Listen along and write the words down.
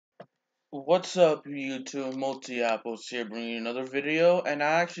What's up, YouTube? Multi-Apples here, bringing you another video, and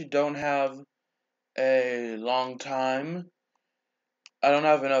I actually don't have a long time. I don't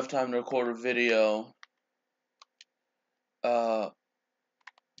have enough time to record a video.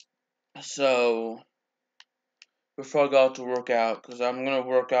 So before I go out to work out, because I'm gonna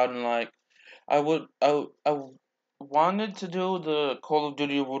work out in I wanted to do the Call of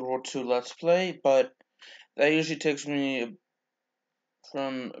Duty World War II Let's Play, but that usually takes me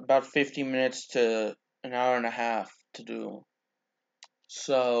from about 15 minutes to an hour and a half to do.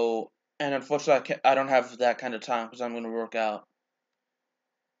 So, and unfortunately, I don't have that kind of time because I'm going to work out.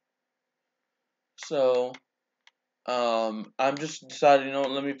 So, I'm just decided,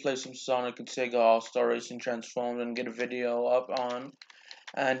 let me play some Sonic and Sega All-Star Racing Transformed and get a video up on.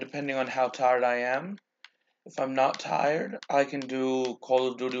 And depending on how tired I am, if I'm not tired, I can do Call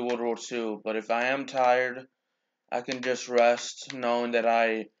of Duty World War II. But if I am tired, I can just rest knowing that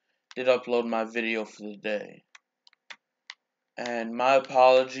I did upload my video for the day. And my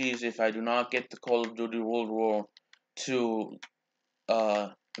apologies if I do not get the Call of Duty World War II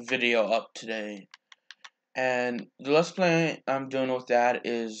video up today. And the Let's Play I'm doing with that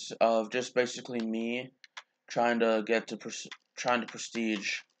is of just basically me trying to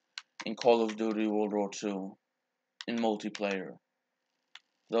prestige in Call of Duty World War II in multiplayer.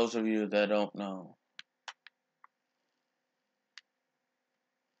 Those of you that don't know.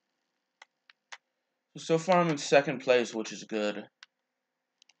 So far I'm in second place, which is good.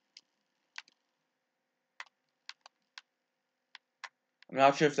 I'm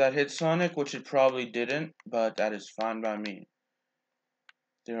not sure if that hit Sonic, which it probably didn't, but that is fine by me.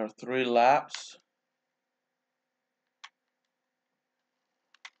 There are 3 laps.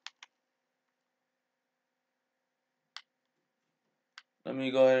 Let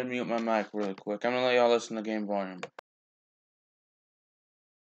me go ahead and mute my mic really quick. I'm gonna let y'all listen to game volume.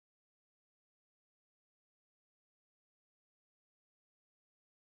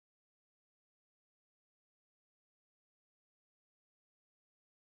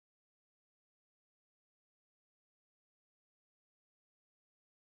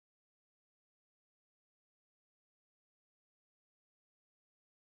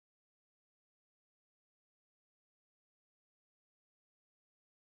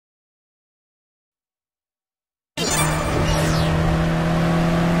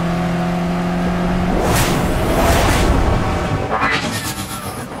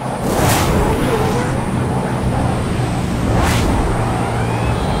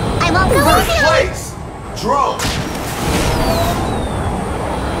 Drone!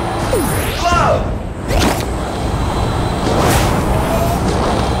 Glove!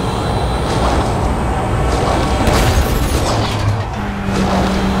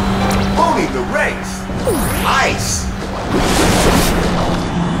 Owning the race! Ice!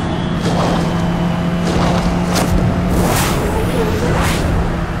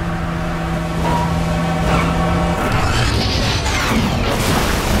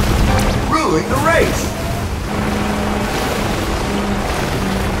 Ruling the race!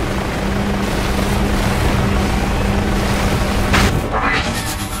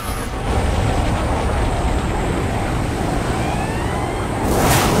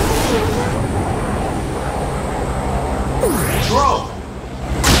 Drone!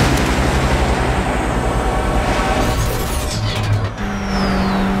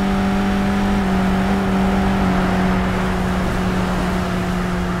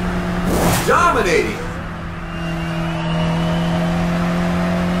 Dominating!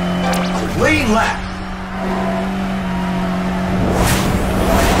 Clean lap!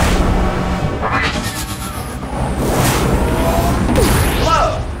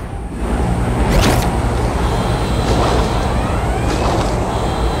 Glove!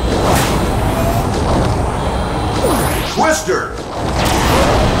 Twister!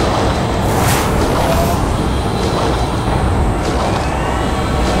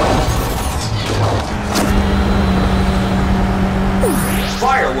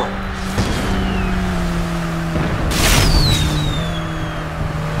 Firework!